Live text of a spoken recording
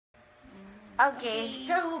Okay,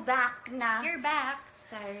 so back na. You're back.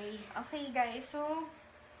 Sorry. Okay guys, so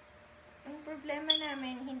ang problema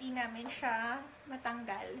namin, hindi namin siya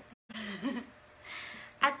matanggal.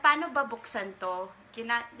 At paano ba buksan to? Di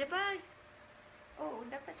ba? Oo,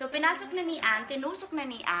 dapat. So, pinasok na ni Ann, tinusok na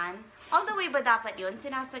ni Ann. All the way ba dapat yun?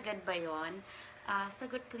 Sinasagad ba yun?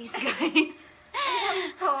 Sagot please, guys.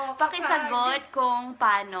 Pakisagot kung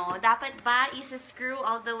paano. Dapat ba isa-screw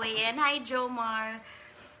all the way in? Hi, Jomar.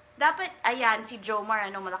 Dapat, ayan, si Jomar,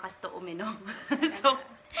 malakas to uminom. So,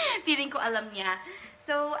 feeling ko alam niya.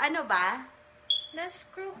 So, ano ba?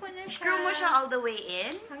 Na-screw ko na siya. Screw mo siya all the way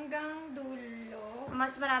in? Hanggang dulo.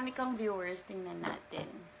 Mas marami kang viewers. Tingnan natin.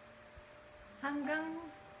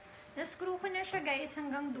 Na-screw ko na siya guys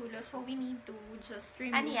hanggang dulo. So, we need to just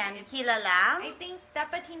remove ano yan? it. Hila lang? I think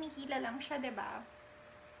dapat hinihila lang siya, diba?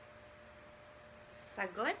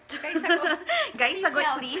 Sagot? Guys, sagot. Guys, Please sagot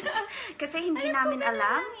help. please. Kasi hindi namin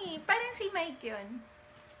alam. Parang si Mike yun.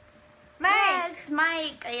 Yes,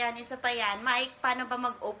 Mike. Ayan, isa pa yan. Mike, paano ba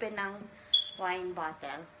mag-open ng wine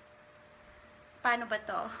bottle? Paano ba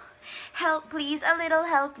to? Help please, a little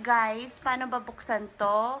help guys. Paano ba buksan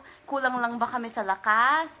to? Kulang lang ba kami sa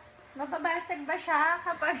lakas? Mababasag ba siya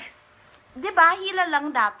kapag... Diba, hila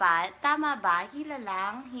lang dapat? Tama ba? Hila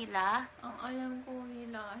lang? Hila? Ang alam ko,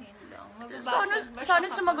 hilahin lang. Mababasag ba siya Sana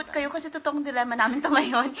sumagot kayo kasi totoong dilemma namin to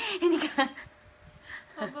ngayon. Hindi ka...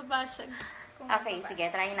 Mababasag. Okay, sige,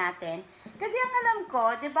 try natin. Kasi ang alam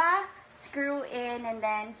ko, di ba, screw in and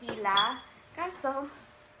then hila. Kaso,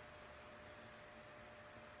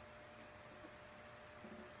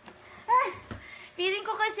 feeling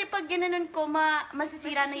ko kasi pag ginanon ko,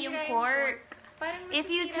 masisira na yung cork. Parang If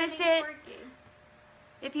you twist na yung it, cork eh.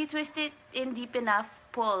 if you twist it in deep enough,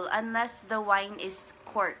 pull, unless the wine is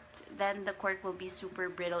corked, then the cork will be super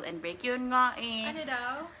brittle and break. Yun nga eh. Ano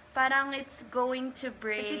daw? Parang it's going to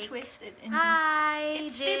break. If you twist it in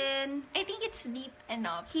Hi, It's Jin. I think it's deep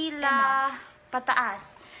enough. Hila,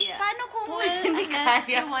 pataas. Yeah. Paano kung Pull hindi unless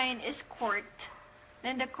kaya? the wine is corked.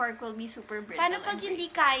 Then the cork will be super brittle. Paano pag and hindi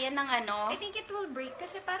break. kaya ng ano? I think it will break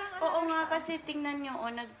kasi parang Oo nga, siya. kasi tingnan nyo,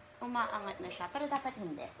 umaangat na siya. Pero dapat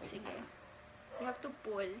hindi. Sige. You have to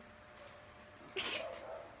pull.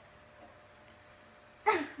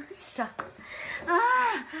 Shucks.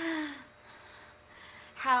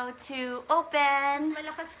 How to Mas open?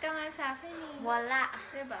 malakas ka nga sa akin eh. Wala.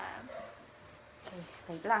 Diba? Okay,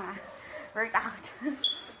 wait lang Work out.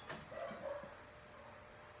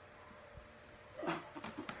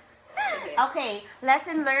 Okay,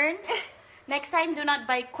 lesson learned. Next time, do not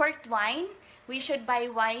buy corked wine. We should buy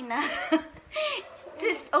wine na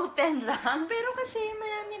just open lang. Pero kasi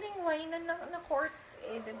marami ring wine na cork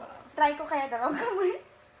eh, diba? Try ko kaya dalawang kamay.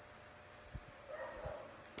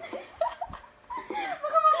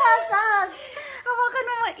 Baka mabasag. Hawakan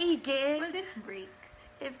mo maigi. Will this break?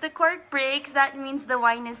 If the cork breaks, that means the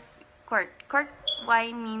wine is corked. Corked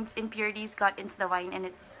wine means impurities got into the wine and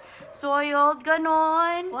it's soiled.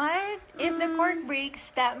 Ganon. What? If the cork breaks,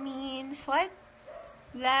 that means what?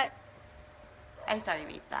 Ay, sorry,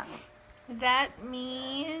 wait lang. That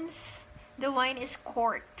means the wine is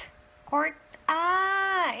corked. Corked.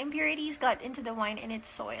 Impurities got into the wine and it's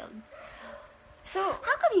soiled. So,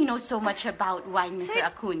 How come you know so much about wine, Mr. Sir,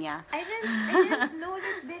 Acuna? I didn't know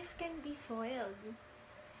that this can be soiled.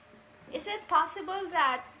 Is it possible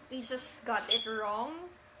that we just got it wrong?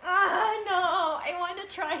 No! I want to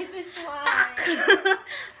try this one.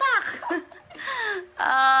 Pak!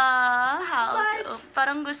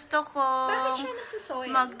 Parang gusto ko Bakit siya nasusoil?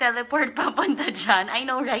 mag-teleport papunta dyan. I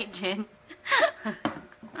know, right, Jen?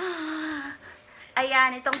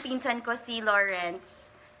 Ayan, itong pinsan ko si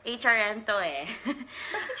Lawrence. HRM to eh.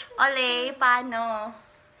 Ole, paano?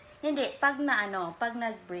 Hindi, pag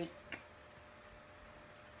nag-break.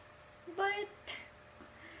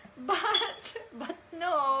 But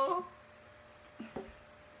no.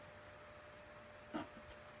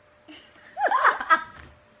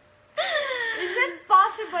 Is it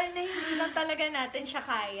possible na hindi lang talaga natin siya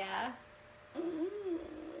kaya?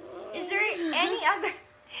 Is there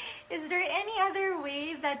any other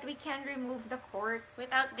way that we can remove the cork?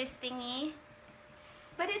 Without this thingy?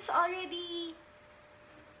 But it's already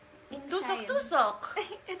inside. Tusok-tusok.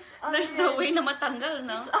 It's There's no way na matanggal,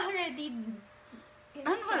 no? It's already inside.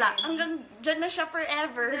 Ano wala? Hanggang dyan na siya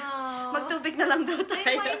forever. No. Magtubig na lang daw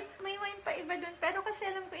tayo. May wine pa iba dun. Pero kasi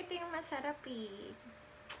alam ko ito yung masarap eh.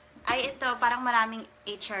 Ay, ito. Parang maraming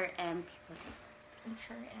HRM.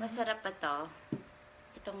 HRM. Masarap pa to.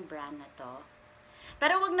 Itong brand na to.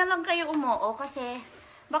 Pero wag na lang kayo umuo kasi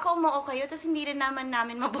baka umuo kayo tapos hindi rin naman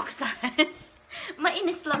namin mabuksan.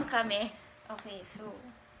 Mainis lang kami. Okay, so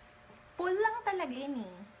pull lang talaga yun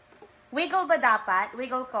eh. Wiggle ba dapat?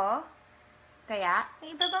 Wiggle ko? Kaya?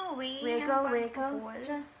 May iba bang way Wiggle, ng wiggle. pag-pull?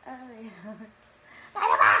 Just a little.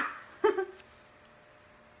 Paano ba?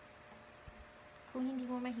 Kung hindi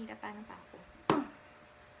mo mahirap, paano pa ako?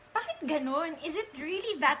 Bakit ganun? Is it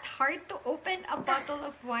really that hard to open a bottle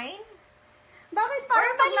of wine? Bakit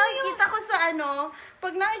parang pag mali nakikita ko sa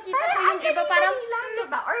pag nakikita ko yung iba parang lang,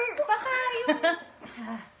 diba? Or baka yung...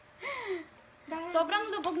 sobrang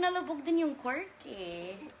lubog na lubog din yung cork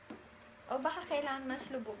eh. O baka kailangan mas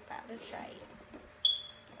lubog pa. Let's try it.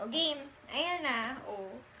 O game. Ayan na.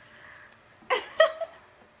 O.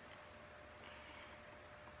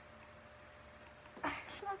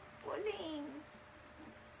 It's not pulling.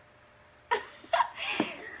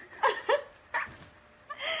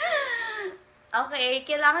 Okay,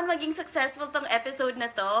 kailangan maging successful tong episode na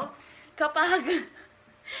to. Kapag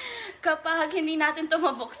hindi natin to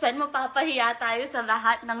mabuksan, mapapahiya tayo sa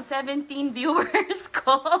lahat ng 17 viewers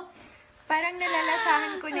ko. Parang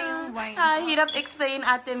nalalasahan ko na yung wine. Hirap explain,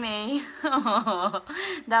 Ate May.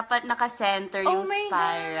 Dapat naka-center yung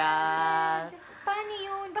spiral. Paano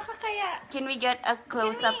yun? Baka kaya... Can we get a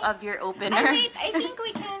close-up of your opener? Wait, I think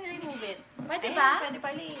we can remove it. Pwede Ayun, ba? Pwede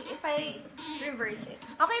pala eh. If I reverse it.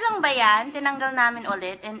 Okay lang ba yan? Tinanggal namin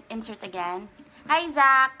ulit and insert again. Hi,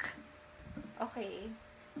 Zach! Okay.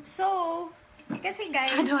 So, kasi guys,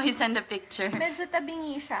 How do I send a picture? medyo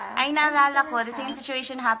tabingi siya. Ay, naalala ko, the Siya. same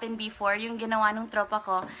situation happened before. Yung ginawa nung tropa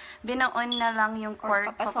ko, binaon na lang yung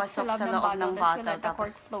cork papasok sa loob ng bottle. Let the cork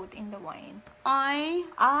Tapos, float in the wine. ay,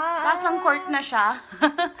 Ah! pasang cork na siya.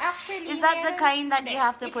 Actually, Is that the meron- kind that you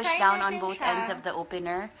have to Hindi. push I-try down on natin both siya ends of the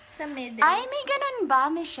opener? Sa middle. Ay, may ganun ba,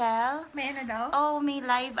 Michelle? May ano daw? Oh, may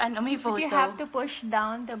live, may photo. But you have to push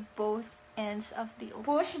down the both ends of the opener.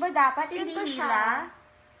 Push ba dapat? Hindi Hindi siya. hila?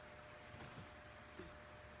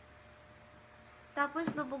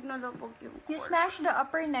 Tapos lubog na lubog yung You cork. smash the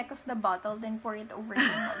upper neck of the bottle, then pour it over the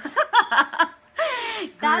mugs.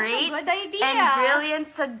 That's Great a good idea. and brilliant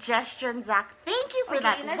suggestion, Zach. Thank you for Okay,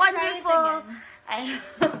 that let's try it wonderful. again.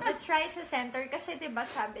 Let's try sa center kasi 'di ba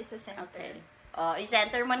sabi sa center. Okay. Oh,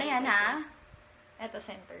 i-center mo na yan, ha? Eto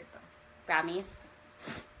center to. Promise.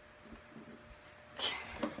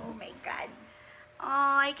 Oh my god.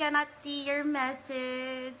 Oh, I cannot see your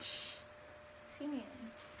message. Sino yun?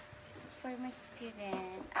 It's for my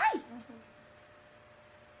student. Ay!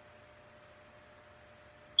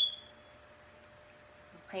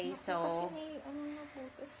 Okay, Kasi so... may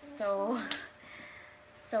nabutas na So...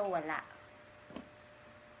 So, wala.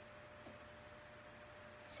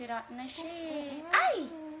 Sira na siya eh. Ay!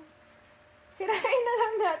 Sirain na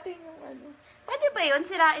lang natin yung ano. Pwede ba yun?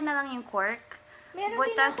 Sirain na lang yung cork? Meron din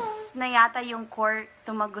Butas ako. na yata yung cork,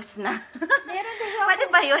 tumagos na. Meron din ako. Pwede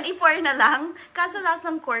ba yun? I-pour na lang? Kaso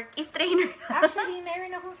lasang cork, i-strainer na. Actually,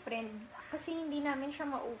 meron akong friend. Kasi hindi namin siya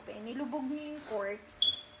ma-open. Nilubog niya yung cork.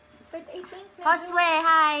 But I think Josue,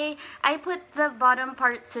 hi! I put the bottom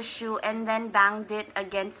part sa shoe and then banged it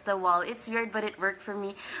against the wall. It's weird but it worked for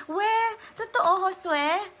me. We, totoo,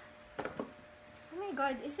 Josue? Oh my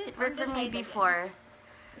god, is it It worked on the for me side before.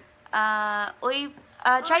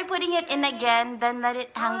 Try putting it in again, then let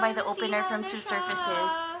it hang by the opener from two surfaces.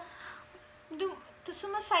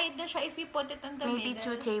 Sumaside na siya if you put it on the Maybe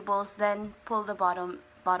middle. 2 tables, then pull the bottle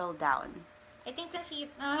down. I think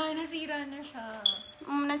nasira na siya.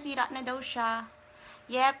 Nasira na daw siya.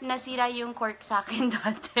 Yep, nasira yung cork sa akin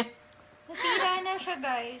dati. Nasira na siya,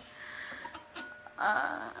 guys.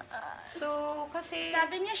 So, kasi...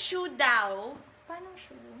 Sabi niya shoe daw. Paano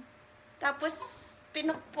shoe? Tapos,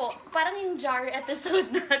 pinukpo. Parang yung jar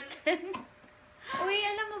episode natin. Uy,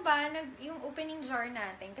 alam mo ba, yung opening jar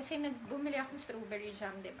natin, kasi bumili akong strawberry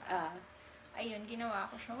jam, di ba? Ayun,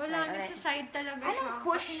 ginawa ko siya. Wala, Alright. nagsaside talaga siya. Anong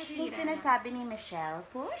push Kasi nasira yung na. sinasabi ni Michelle?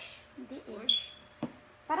 Push? Hindi eh. Push?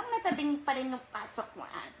 Parang natabing pa rin yung pasok mo.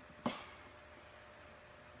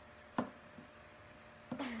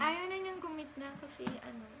 Ayaw na niyang gumit na kasi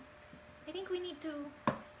ano. I think we need to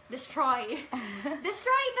destroy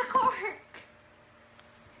the cork.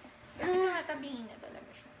 Kasi tumatabingin na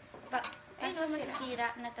talaga siya. Kaso Ayun, masisira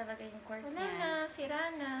na talaga yung cork Wala niya. na, sira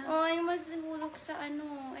na. Ay, masihulog sa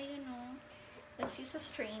ano. Ayun o. Let's use a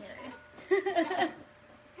strainer.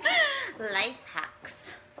 Life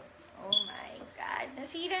hacks. Oh my god.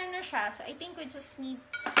 Nasira na siya. So I think we just need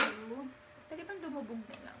to... Pwede bang lumubog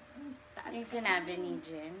na lang? Ang taas Yung kasi. sinabi ni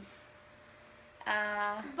Jim.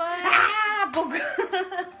 But... Bug!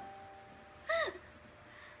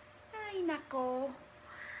 Ay, nako.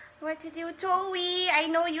 What to do, Towie? I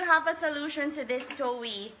know you have a solution to this,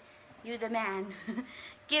 Towie. You the man.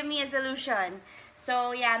 Give me a solution.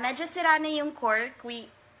 So, yeah, medyo sira na yung cork.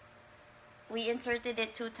 we inserted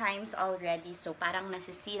it 2 times already, so parang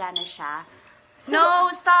nasisira na siya. No,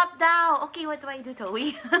 stop daw. Okay, what do I do,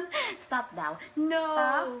 Toey? Stop daw. No.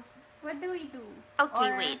 Stop? What do we do? Okay,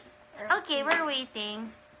 Or- wait. or- Okay, we're waiting.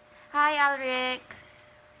 Hi, Alric.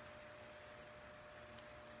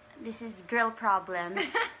 This is girl problems.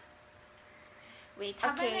 Wait,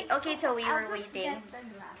 Okay, okay, Toey, we're I'll just waiting. get the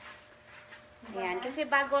glass. Ayan, kasi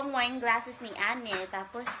bago ang wine glasses ni Anne,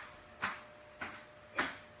 tapos...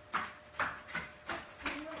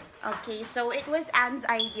 Okay, so it was Anne's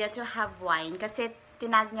idea to have wine kasi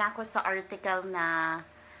tinag niya ako sa article na...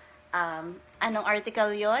 anong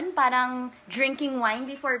article yon? Parang drinking wine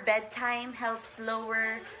before bedtime helps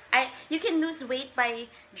lower... you can lose weight by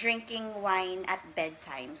drinking wine at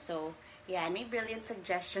bedtime. So, yan, may brilliant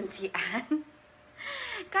suggestion si Anne.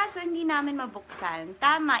 Kaso hindi namin mabuksan.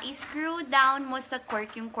 Tama, i-screw down mo sa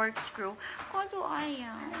cork yung corkscrew. Kaso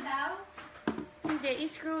ayaw. Ano daw? Hindi,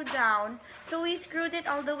 i-screw down. So, we screwed it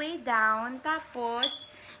all the way down. Tapos,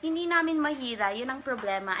 hindi namin mahira. Yun ang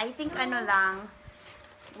problema. I think ano lang,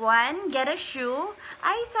 1, get a shoe.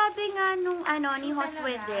 Ay, sabi nga nung ni Shoe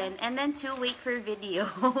Josue talaga? din. And then 2, wait for video.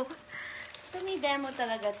 So, may demo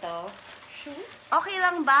talaga to. Shoe? Okay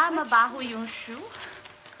lang ba? Mabaho yung shoe?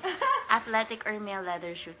 Athletic or male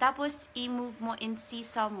leather shoe. Tapos, i-move mo in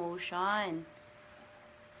seesaw motion.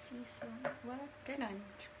 Season. What? Ganon.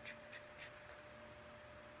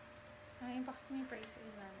 Ay, bakit may price sa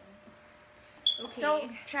ilalim? Okay. So,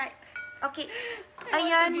 try... Okay. I want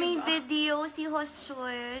Ayan, to may give up. video si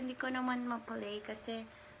Josue. Hindi ko naman ma-play kasi...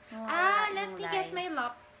 Let me get my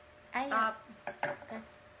laptop. Ay,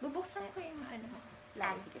 Bubuksan ko yung ano.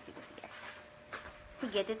 sige.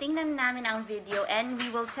 Sige, titingnan namin ang video and we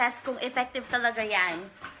will test kung effective talaga yan.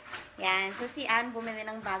 Yan. So, si Anne bumili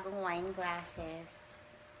ng bagong wine glasses.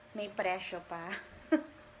 May presyo pa.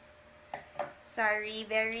 Sorry,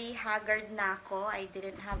 very haggard na ako. I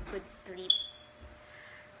didn't have good sleep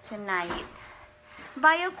tonight.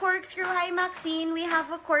 Buy a corkscrew. Hi, Maxine. We have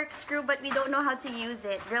a corkscrew but we don't know how to use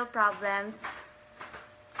it. Real problems.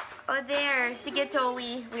 Oh, there. Sige,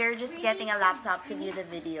 Toey. We are just getting a laptop to view the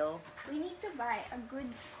video. We need to buy a good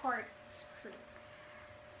corkscrew.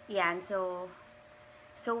 Yan, so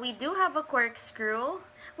we do have a corkscrew.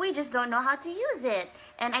 We just don't know how to use it.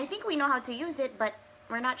 And I think we know how to use it, but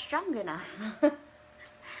we're not strong enough.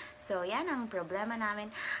 So, yan ang problema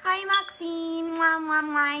namin. Hi, Maxine! Mwah, mwah,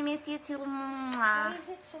 mwah. I miss you too. Mwah. Why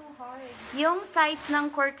is it so hard? Yung sides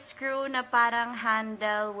ng corkscrew na parang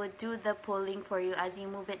handle would do the pulling for you as you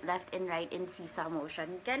move it left and right in seesaw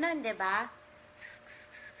motion. Ganon, di ba?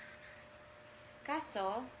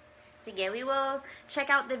 Kaso, sige, we will check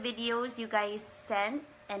out the videos you guys sent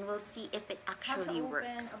and we'll see if it How to actually open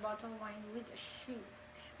works. a bottle of wine with a shoe.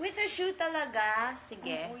 With a shoe talaga,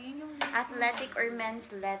 sige. Oo, yun yung Athletic or men's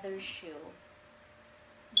leather shoe.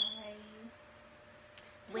 Bye.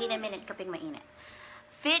 Wait a minute, kapag mainit.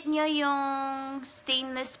 Fit nyo yung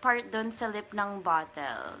stainless part dun sa lip ng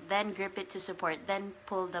bottle. Then grip it to support. Then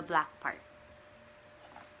pull the black part.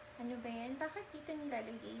 Ano ba yan? Bakit dito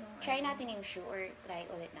nilalagay yung Try natin yung shoe or try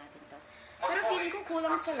ulit natin to. Pero feeling ko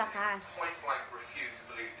kulang sa lakas. Point blank refuse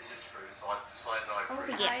to believe this is true, so I've decided I Oh,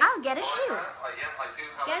 agree. sige. I'll get a shoe. I do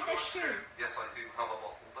have Get a a corkscrew. shoe. Yes, I do have a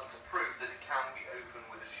bottle, but to prove that it can be opened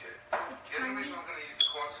with a shoe. The only reason I'm going to use the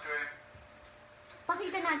corkscrew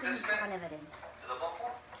Pakita natin sa kanila rin. to the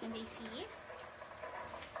bottle. Can they see?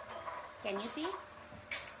 Can you see?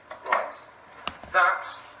 Right. That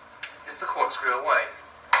is the corkscrew away.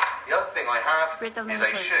 The other thing I have Brittle is ng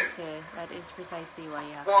a cork shoe. kasi. That is precisely why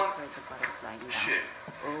you have One to start the bottles lying down. Shoe.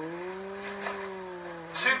 Oh.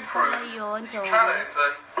 To prove Pala yun, you Joey. can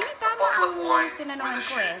open See, a tama bottle of ang wine with tinanungan a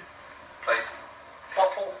ko shoe. eh. Place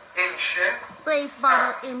bottle in shoe. Place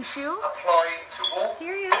bottle in shoe. Apply to wall.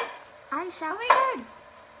 Serious? Ay, shucks. Oh my God.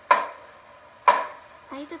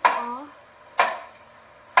 Ay, totoo.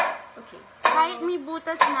 Okay. Kahit may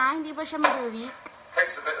butas na, hindi ba siya mag-leak?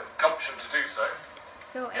 Takes a bit of gumption to do so.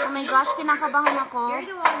 So, Oh my gosh, kinakabahan ako.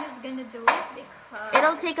 you're the one who's gonna do it because...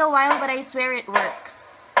 It'll take a while, but I swear it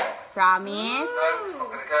works. Promise? No, it's not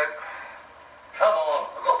going to go. Come on,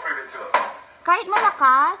 I've got to prove it to her. Kahit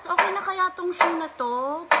malakas, okay na kaya tong shoe na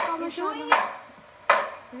to? Baka You're doing masyadong...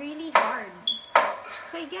 it really hard.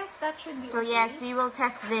 So, I guess that should be So okay. yes, we will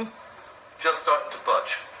test this. Just starting to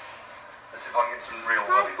budge. Let's see if I can get some real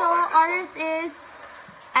money Kaso, behind this ours is...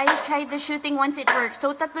 I tried the shooting once it works.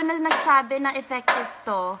 So, tatlo na nagsabi na effective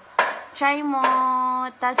to. Try mo,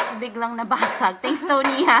 tas biglang nabasag. Thanks,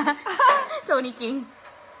 Tony, ha? Tony King.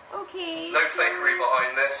 Okay. one. No so- fakery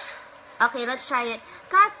behind this. Okay, let's try it.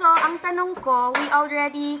 Kaso, ang tanong ko,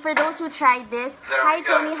 for those who tried this, There hi we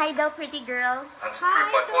go. Tony, hi daw pretty girls. And to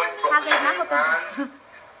prove my point, drop the Hagad na ako spoon and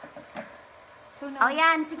So now, Oh,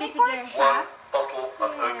 yan. Sige, may sige. cork siya? 1 bottle of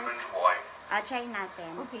opened wine. Try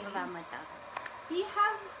natin. Okay. Baba mo to. Do you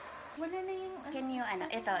have... Wala na yung... Can you,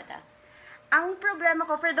 ito. Ang problema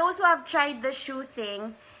ko, for those who have tried the shoe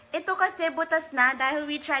thing, ito kasi butas na dahil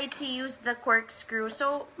we tried to use the corkscrew.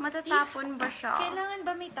 So, matatapon ba siya? Kailangan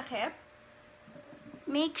ba may takip?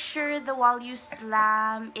 Make sure the wall you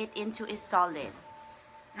slam it into is solid.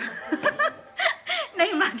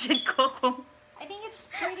 Na-imagine ko kung I think it's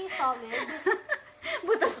pretty solid.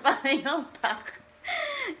 butas pa na yung pack.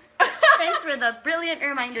 Thanks for the brilliant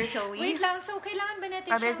reminder, Toey. Wait lang, so kailangan ba natin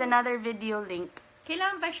There's another video link.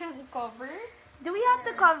 Kailangan ba siyang i-cover? Do we have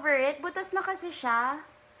to cover it? Butas na kasi siya.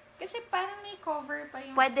 Kasi parang may cover pa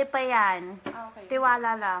yung... Pwede pa yan. Okay.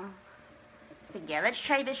 Tiwala lang. Sige, let's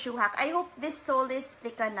try the shoe hack. I hope this sole is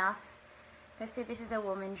thick enough. Kasi this is a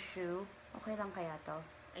woman's shoe. Okay lang kaya to?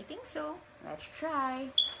 I think so. Let's try.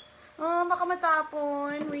 Oh, baka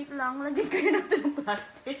matapon. Wait lang. Lagyan kayo natin ng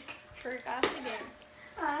plastic. Sure ka? Sige.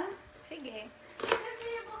 Ha? Sige. Kasi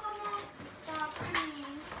baka matapon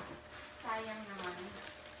eh. Sayang naman.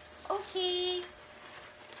 Okay.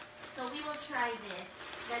 So we will try this.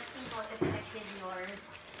 Let's see how effective your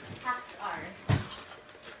hacks are.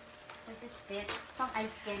 Does this fit? Pang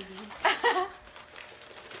ice candy.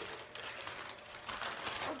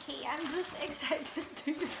 Okay, I'm just excited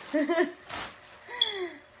to use it.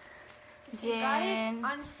 Got it Jen,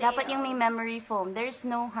 on sale. dapat yung may memory foam. There's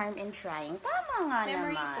no harm in trying. Tama nga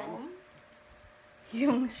Memory naman. foam.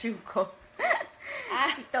 Yung shoe ko.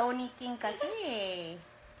 Si Tony King kasi eh.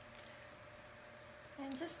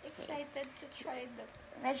 I'm just excited to try the...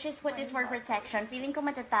 Let's just put this for protection. Feeling ko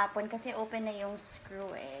matatapon kasi open na yung screw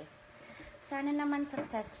eh. Sana naman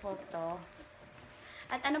successful to.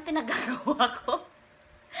 At anong pinagagawa ko?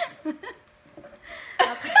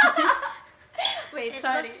 Wait,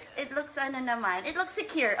 sorry. It looks ano naman. It looks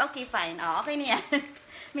secure. Okay, fine. Oh, okay na yan.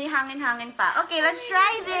 May hangin-hangin pa. Okay, let's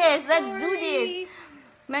try this. Let's do this.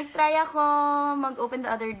 Nag-try ako mag-open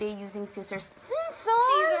the other day using scissors.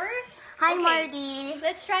 Scissors? Hi, Okay. Marty.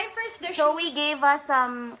 Let's try first the So shoe. we gave us a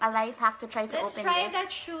life hack to try to Let's open try this.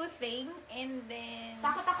 that shoe thing and then...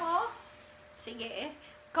 Takot ako. Sige.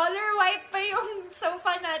 Color white pa yung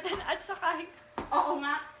sofa natin at saka... Oo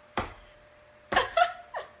nga.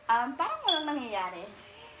 Parang walang nangyayari.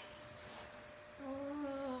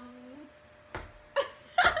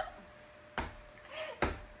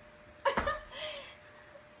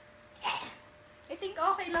 I think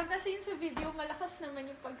okay lang kasi yun sa video, malakas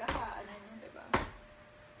naman yung pagkakaano niya, diba?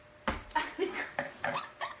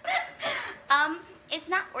 It's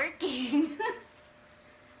not working.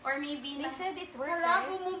 Or maybe They said it works, Wala, right?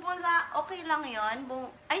 bumubula. Okay lang yun.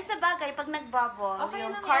 Ay, sa bagay, pag nagbubble, Okay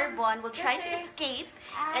yung lang carbon yan. will try to Kasi- escape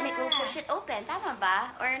and it will Ah. push it open. Tama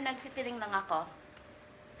ba? Or nagpipiling lang ako?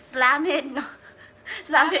 Slam it, no?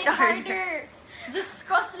 Slam it harder. Just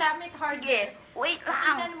ko slam it harder. Sige, wait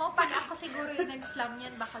Tingnan lang. mo, pag ako siguro yung nag-slam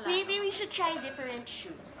yan, baka lang. Maybe we should try different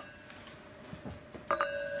shoes.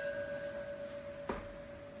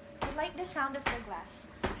 I like the sound of the glass.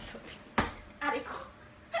 Sorry. Ari ko.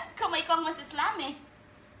 Kamay ko ang masislam eh.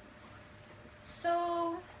 So,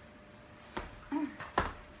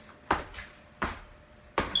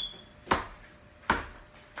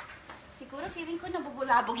 Siguro feeling ko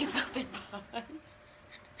nabubulabog yung kapitbahay.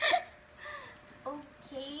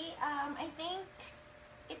 okay, I think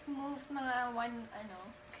it moved mga one,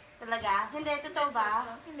 Talaga? Hindi, totoo ba?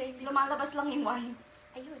 Hindi. Lumalabas lang yung wine.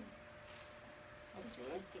 Ayun. That's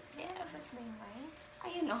it. Lumabas ba yung wine?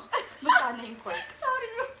 Ayun o. Basta na yung cork. Sorry.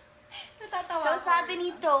 Natatawa So, ako. sabi ni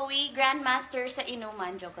Toey, Grandmaster sa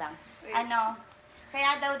inuman, joke lang.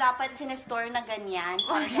 Kaya daw dapat sinestore na ganyan.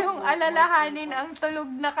 Yung alalahanin ang tulog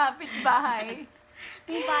na kapitbahay.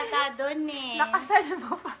 May bata doon eh. Nakasal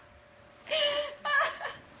mo pa.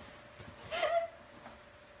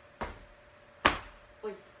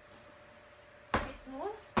 Uy. It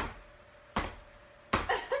moved?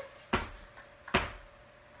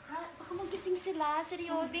 Baka magising sila.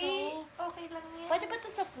 Seryoso. Hindi. Okay lang yan. Pwede ba to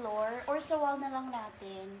sa floor? Or sa wall na lang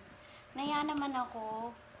natin? Naya naman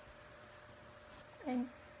ako. And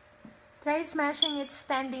try smashing it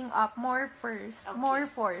standing up more first. Okay. More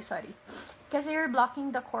sorry. Kasi you're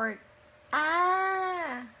blocking the cork.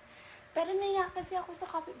 Ah! Pero naya kasi ako sa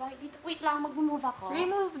kapitbahay dito. Wait lang, mag-move ako.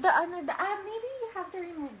 Remove the maybe you have to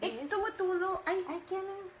remove this. Tumutulo. Ay, I can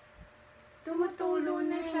tumutulo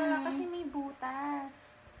na siya. kasi may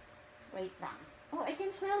butas. Wait lang. Oh, I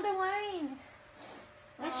can smell the wine.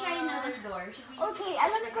 Let's try another door. Should we Okay, switch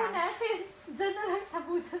alam the ko cam? na since dyan na lang sa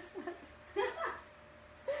butas na.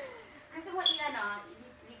 Gusto mo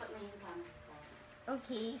ilipat mo yung cam.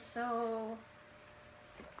 Okay, so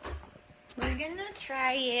we're gonna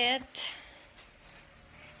try it.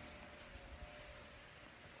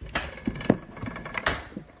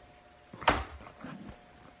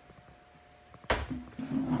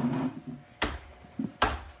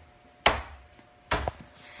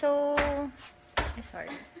 So, sorry.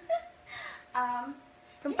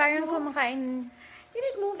 Kung parang kumakain Did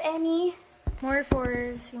it move any? more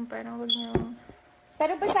force, yung parang wag niyo.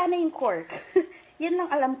 Pero basa na yung cork. Yan lang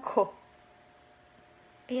alam ko.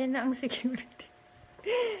 Ayan na ang security.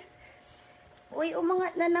 Uy,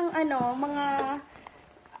 umangat na ng mga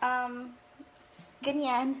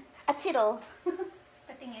ganyan. At siro.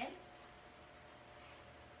 Patingin?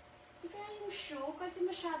 Di kaya yung shoe kasi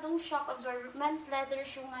masyadong shock absorber. Men's leather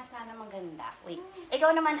shoe nga sana maganda. Wait.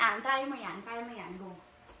 Ikaw naman, Ann. Try mo yan. Kaya mo yan. Go.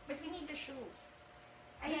 But we need the shoe.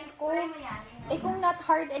 Ayan, Diyos ko. try mo yan. Eh kung not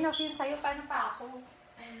hard enough yun sa'yo, paano pa ako?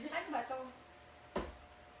 Ano ba to?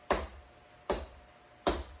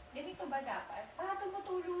 Ganito ba dapat?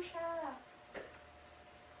 Tumutulo siya.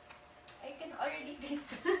 I can already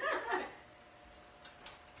taste it.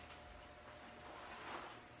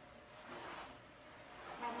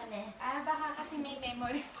 Baka kasi may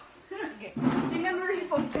memory foam. Sige. May memory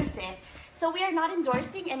foam kasi. So we are not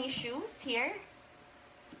endorsing any shoes here.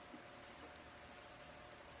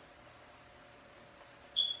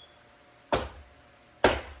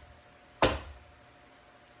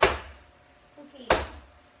 Okay.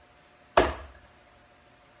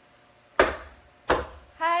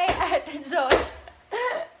 Hi, Ate John.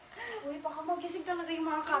 Uy, baka magising talaga yung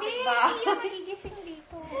mga Hindi kapitbahay. yung magigising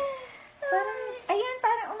dito. Parang, ayan,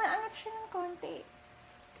 parang umaangat siya ng konti.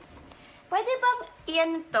 Pwede bang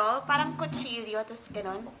iyan to? Parang kutsilyo, tapos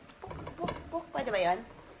ganun? Puk. Pwede ba yun?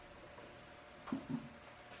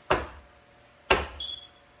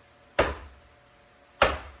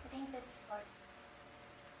 I think that's hard.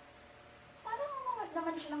 Parang umangat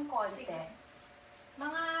naman siya ng konti. Sige.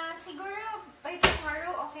 Mga, siguro, by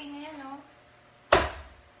tomorrow, okay na yan, no?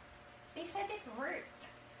 They said it worked.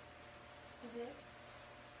 Is it?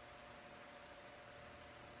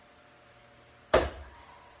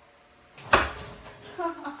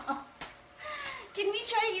 Can we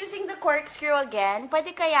try using the corkscrew again?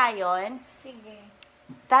 Pwede kaya yon? Sige.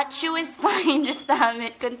 That shoe is fine, just damn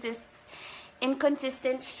it,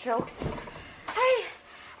 inconsistent strokes. Ay.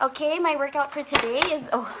 Okay, my workout for today is,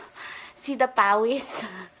 see the pawis.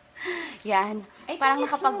 Yan. I think Parang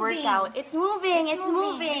it's nakapag-workout. It's moving. It's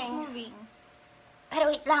moving. Pero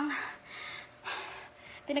wait lang.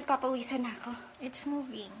 Pinagpapawisan ako. It's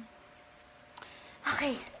moving.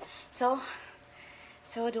 Okay. So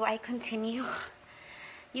do I continue?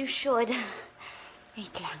 You should.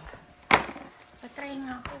 Wait lang. Patry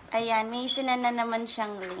nga ako. Ayan, may sinana naman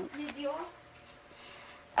siyang link. Video?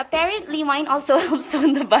 Apparently, mine also helps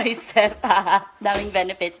on the bicep. Daming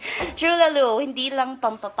benefits. True, Lalu. Hindi lang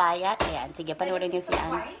pampapayat. Ayan, sige, panoorin niyo si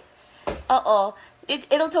Anne. Oo.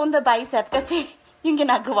 It'll tone the bicep kasi yung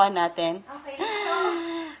ginagawa natin. Okay, so...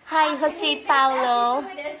 Hi, Jose Paulo.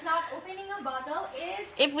 This episode is not opening a bottle,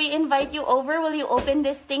 it's... If we invite you over, will you open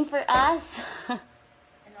this thing for us? I'm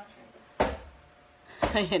not sure if it's...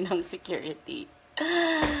 Ayan ang security.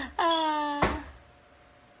 I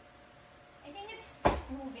think it's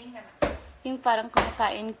moving naman. Yung parang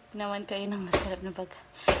kumakain naman kayo ng masarap na bag.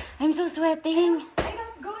 I'm so sweating. I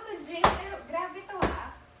don't go to gym, pero grabe to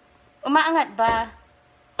ha. Umaangat ba?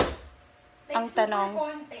 Like, Ang super tanong.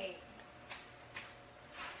 konti.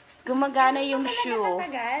 Gumagana yung Talaga shoe.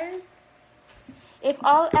 nakatagal. If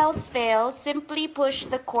all else fails, simply push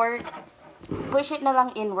the cork. Push it na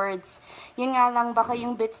lang inwards. Yun nga lang, baka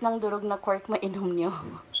yung bits ng durog na cork mainom nyo.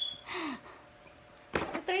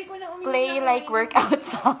 Try ko na uminom Play ng like wine. workout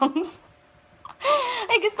songs.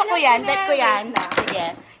 Ay, gusto ko Alam yan. ko Bet na, ko yan. wait lang. Sige.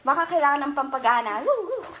 Baka kailangan ng pampagana. Woo,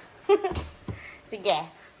 woo. Sige.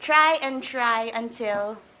 Try and try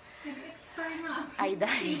until Nag-expire na ako. I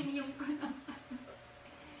die. Premium ko na.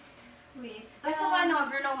 Wait. Gusto ko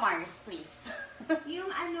Bruno Mars, please.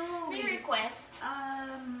 Yung ano, May wait. request.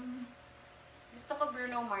 Gusto ko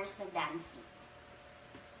Bruno Mars na dancing.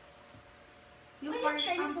 Yung Ay, party,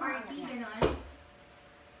 fairness pang party, naman yan. gano'n.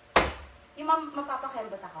 Yung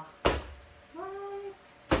magpapakembot ako. What?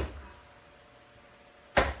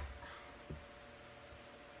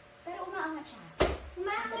 Pero umaangat siya.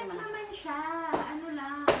 Umaangat naman. naman siya. Ano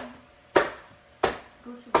lang.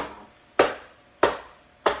 Go to class.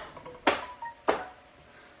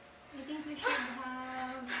 I think we should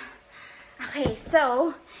have... Okay,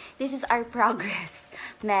 so, this is our progress.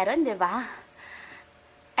 Meron, di ba?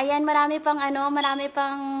 Ayan, marami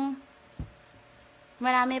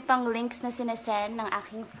pang links na sinesend ng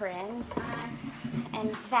aking friends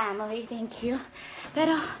and family. Thank you.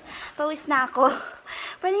 Pero, pawis na ako.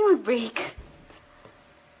 Pwede mag-break.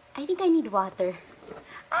 I think I need water.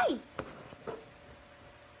 Ay!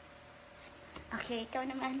 Okay, ikaw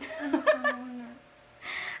naman.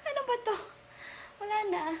 Ano ba to? Wala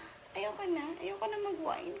na. Ayoko na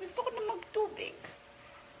mag-wine. Gusto ko na magtubig.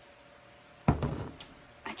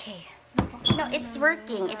 Okay. No, it's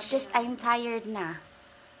working. It's just I'm tired na.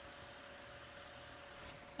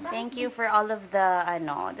 Thank you for all of the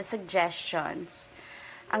suggestions.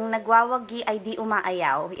 Ang nagwawagi ay di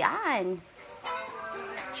umaayaw. Yan.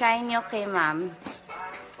 Try nyo kay ma'am.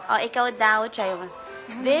 O, ikaw daw. Try mo.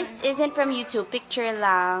 This isn't from YouTube. Picture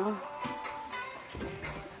lang.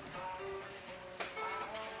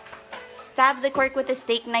 Stab the cork with a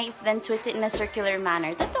steak knife, then twist it in a circular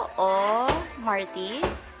manner. Totoo, Marty.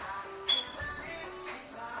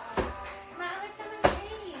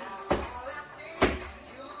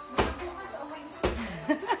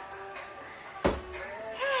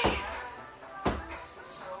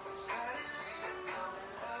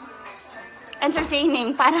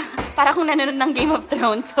 Entertaining. Para kung nanonood ng Game of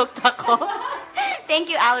Thrones, hooked ako. Thank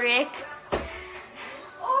you, Alric.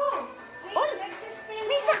 Oh!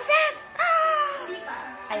 May success! Hindi pa.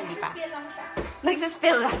 Ay, hindi pa. Spill lang siya.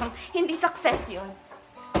 Nagsispill lang. Hindi success yun.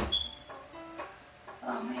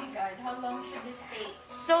 Oh my God. How long should this take?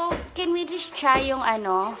 So, can we just try yung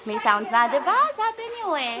may sounds na, diba? Sabi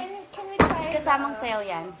niyo eh. Can we try Kasamang sayaw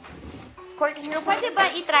yan. Corkscrew. Pwede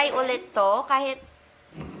ba i-try ulit to? Kahit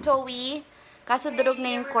Towie. Kaso durog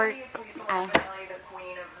na yung cork.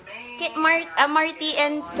 Marty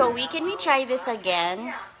and Towie, can we try this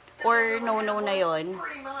again? Or no na yun?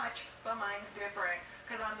 Pretty much, but mine's different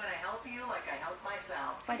because I'm gonna help you like I help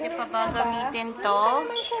myself. Pwede pa ba gamitin to? Hindi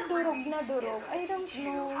naman siya durog na durog. I don't Teach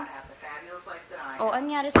you know. how to have the fabulous life that I Oh, have.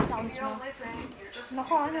 anyari sa If sounds you mo? don't listen, you're just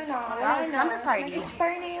Naku, ano na. Wow, Wala na. summer party.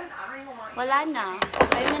 Nag-expire na yung... I don't even want you Wala to na.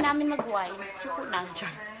 Ayaw na namin mag-wine. Suko na.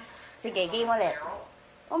 Sige, game ulit.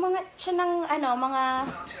 O mga, siya ng, mga...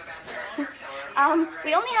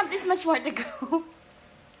 we only have this much more to go.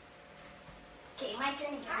 Okay, my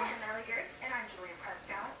turn again. Hi, I'm Ellie Gertz. And I'm Julia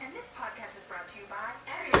Prescott. And this podcast is brought to you by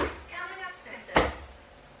Everything's Coming Up Simpsons.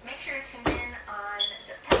 Make sure to tune in on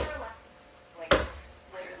September 11th. Like,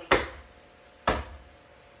 literally.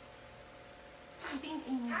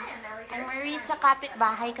 Hi, I'm Ellie Gertz. I'm worried sa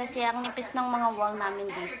kapitbahay kasi ang nipis ng mga wall namin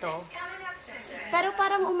dito. Everything's Coming Up Simpsons. Pero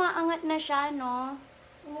parang umaangat na siya, no?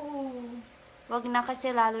 Oo. Wag na kasi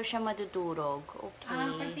lalo siya madudurog.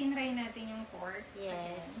 Pag Okay. tinry natin yung fork.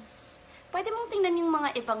 Yes. Pwede mong tingnan yung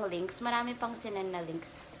mga ibang links. Marami pang sinan na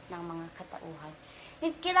links ng mga katauhan.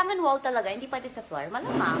 Kailangan wall talaga, hindi pwede sa floor.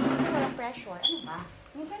 Malamang, kasi walang pressure. Ano ba?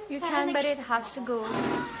 Minsan, You sana can, but it nag-isip has to ako. go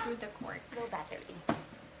through the cork. Low battery.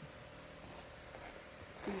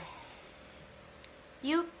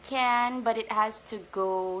 You can, but it has to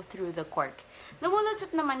go through the cork.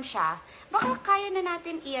 Lumulusot naman siya. Baka kaya na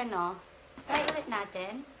natin try ulit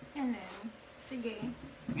natin. And then, sige.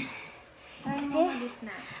 Try Kasi, mo ulit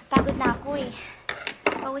na. pagod na ako eh.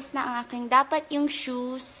 Pawis na ang aking. Dapat yung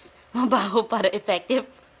shoes, mabaho para effective.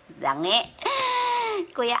 Langi.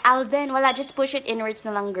 Kuya Alden, wala, just push it inwards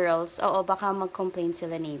na lang, girls. Oo, baka mag-complain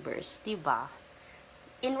sila neighbors. Diba?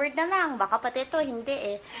 Inward na lang. Baka pati ito, hindi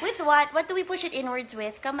eh. With what? What do we push it inwards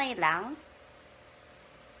with? Kamay lang?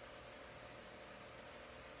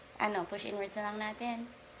 Push inwards na lang natin.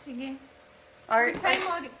 Sige. Or,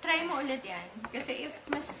 Try mo ulit yan. Kasi if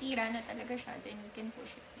masisira na talaga siya, then you can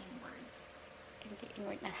push it inwards. hindi,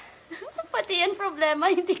 inward na. Pati yan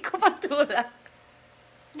problema, hindi ko matulak.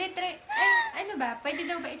 Hindi, try. Ano ba? Pwede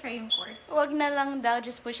daw ba i-try yung cork? Wag na lang daw,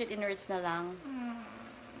 just push it inwards na lang.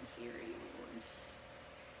 Serious.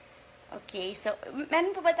 Okay, so,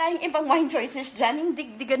 meron pa ba tayong ibang wine choices dyan? Hindi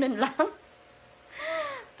ganun lang.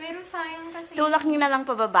 Pero sayang kasi... Tulak nyo na lang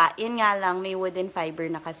pababa. Yun nga lang, may wooden fiber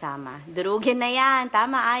na kasama. Durugin na yan.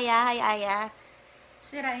 Tama, Aya. Hi, Aya.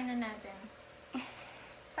 Sirain na natin.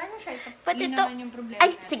 Paano siya ito? Pati Yun to... naman yung problema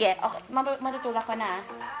Ay, natin. sige. Okay, matutulak ko na.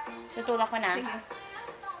 Tutulak ko na. Sige.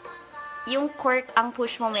 Yung cork ang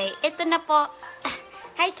push mo, May. Ito na po.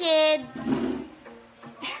 Hi, kid.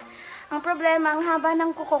 Ang problema, ang haba ng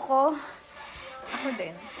kuko ko. Ako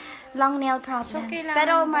din. Long nail problems. So, kailangan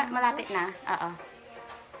Pero bang malapit na. Oo.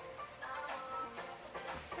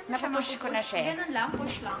 Napapush ko na siya eh. Ganun lang,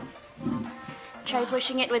 push lang. Try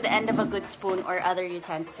pushing it with the end of a good spoon or other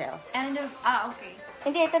utensil. And, okay.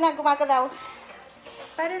 Hindi, ito na, gumagalaw.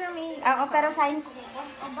 Para na may... Oo, pero sa akin,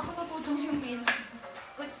 Oh, baka maputol yung nails.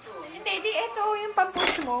 good spoon. Hindi, ito yung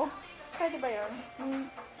pampush mo. Pwede ba yun?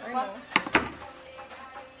 Or no?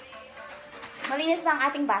 Malinis ba ang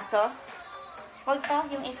ating baso? Huwag to,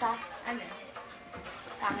 yung isa. Ano?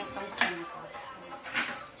 Pangit tong spoon na to.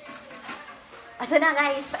 Ito na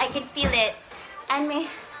guys, I can feel it. And may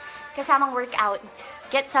kasamang workout.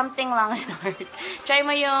 Get something long and hard. Try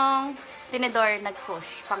mo yung tinidor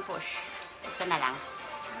nag-push, pang-push. Ito na lang.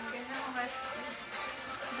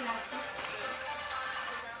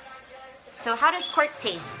 So, how does cork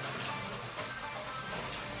taste?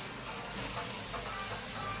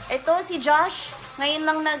 Ito, si Josh, ngayon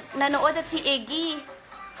lang nanood at si Iggy.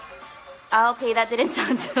 Ah, okay, that didn't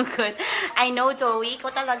sound so good. I know, Joey. Ikaw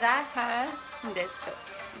talaga? Ha? Hindi.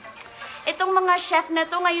 Itong mga chef na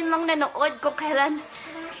to, ngayon lang nanood kung kailan.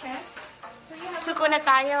 Ano, chef? So you have, Suko na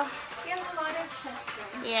tayo. you have a lot of chefs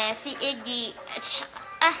there. Yeah, si Iggy.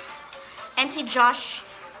 At and si Josh.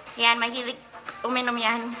 Yan, mahilig uminom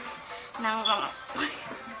yan ng...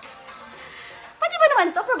 Pwede ba naman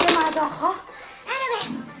to? Programado ako. Anyway.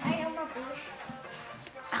 I am a push.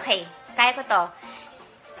 Okay, kaya ko to.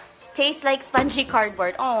 Tastes like spongy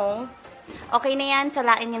cardboard. Oh. Okay na yan.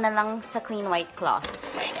 Salain niyo na lang sa clean white cloth.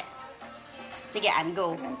 Pwede. Sige, Ann,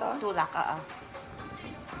 go. Ganun to? Tulak,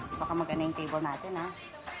 Baka magana yung table natin, ha?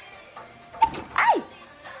 Ay!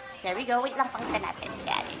 There we go. Wait lang, pakita natin.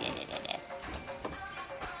 Yan.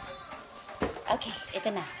 Okay, ito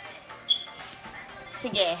na.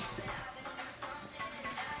 Sige.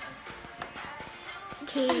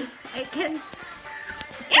 Okay, I can...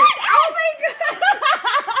 Oh my God!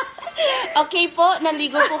 Okay po,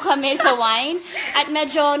 naligo po kami sa wine. At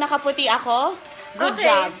medyo nakaputi ako. Good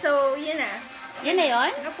job. so yun na. Yun na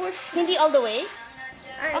yun? Na-push. Hindi all the way?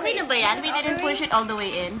 Ay, Okay na ba yan? We didn't push it all the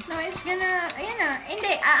way in. No, it's gonna... Ayan na.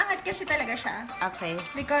 Hindi, aangat kasi talaga siya. Okay.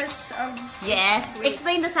 Because of... Yes. Wait.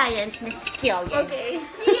 Explain the science, Miss Killian. Okay.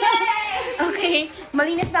 Yay! Okay.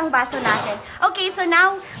 Malinis na ang baso natin. Okay, so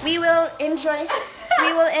now we will enjoy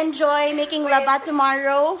making laba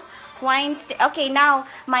tomorrow. Okay, now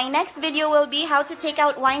my next video will be how to take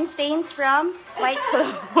out wine stains from white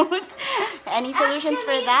clothes. Any solutions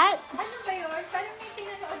for that? Ano ba yun? Parang may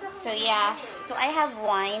pinanood ako. So yeah, so I have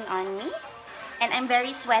wine on me and I'm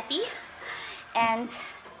very sweaty and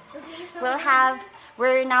Okay, so...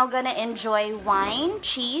 we're now gonna enjoy wine,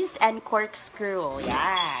 cheese, and corkscrew.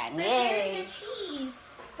 Yan. Where's Yay. the cheese?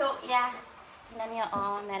 So yeah, tingnan niyo,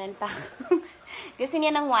 meron pa. Gusto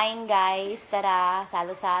niya ng wine, guys. Tara,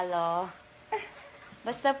 salo-salo.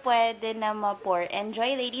 Basta pwede na ma-pour.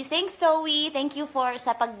 Enjoy, ladies. Thanks, Zoe. Thank you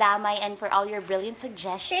sa pagdamay and for all your brilliant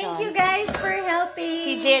suggestions. Thank you guys for helping.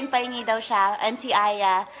 Si Jin, pahingi daw siya. And si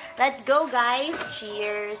Aya. Let's go, guys.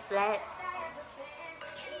 Cheers. Cheers.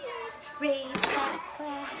 Raise that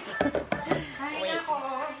glass. Ay, Wait. nako.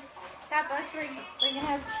 Tapos, we're gonna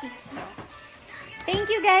have cheese now. Thank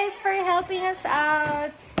you guys for helping us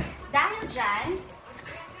out. Dahil dyan,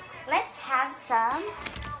 let's have some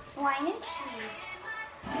wine and cheese.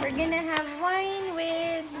 We're gonna have wine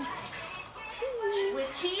with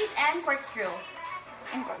Cheese and corkscrew.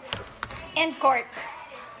 and cork.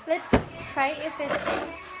 Let's try if it's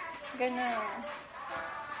gonna...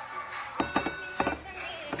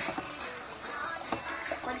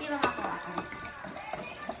 Kunti lang ako.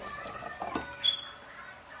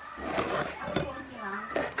 Kunti lang.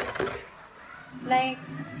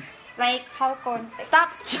 Like how konti. Stop,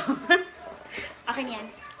 John. Akin yan.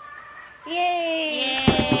 Yay!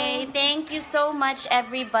 Yay! Thank you so much,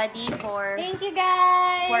 everybody, for Thank you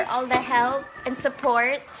guys. all the help and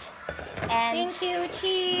support. And Thank you.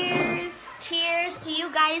 Cheers. cheers to you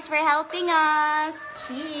guys for helping us.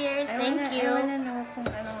 Cheers. Thank you. I wanna know kung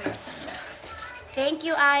anong Thank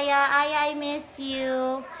you, Aya. Aya, I miss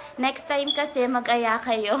you. Next time kasi mag-aya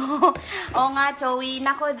kayo. Oo nga, Joey.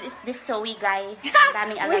 Nako, this Joey guy.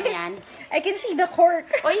 Daming alam yan. I can see the cork.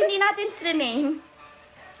 O, hindi natin strainin.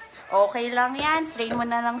 Okay lang yan. Strain mo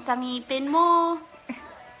na lang sa ngipin mo.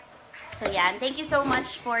 So, yan. Thank you so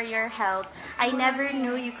much for your help. I never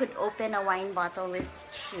knew you could open a wine bottle with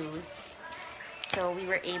shoes. So, we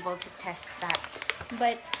were able to test that.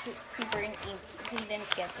 But he didn't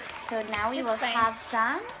get it. So, now we It's will fine. have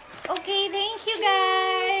some Okay, thank you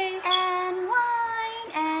guys. and wine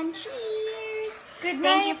and cheers. Good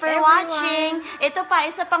Thank you night, for everyone. watching. Ito pa,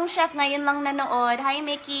 isa pang chef ngayon lang nanood. Hi,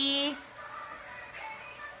 Mickey.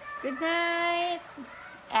 Good night.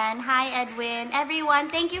 And hi, Edwin.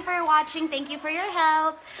 Everyone, thank you for watching. Thank you for your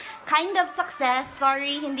help. Kind of success.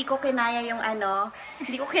 Sorry, hindi ko kinaya yung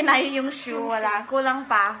hindi ko kinaya yung shoe. Wala. Kulang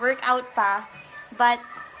pa. Workout pa. But,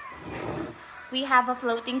 we have a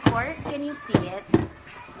floating cork. Can you see it?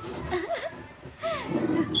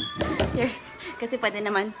 Here. Kasi pwede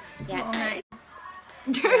naman. Yan. Oo nga.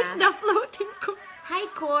 There's Yeah. the floating cork. Hi,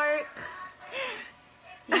 cork!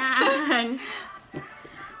 Yan.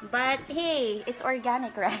 But, hey, it's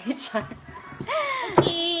organic, right?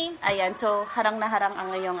 Okay. Ayan, so, harang na harang ang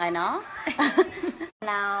iyong ano.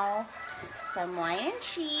 Now, some wine and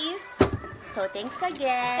cheese. So, thanks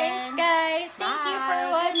again. Thanks, guys. Thank you for Bye.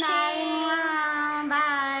 Good watching. night.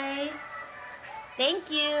 Bye. Thank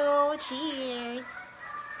you. Cheers.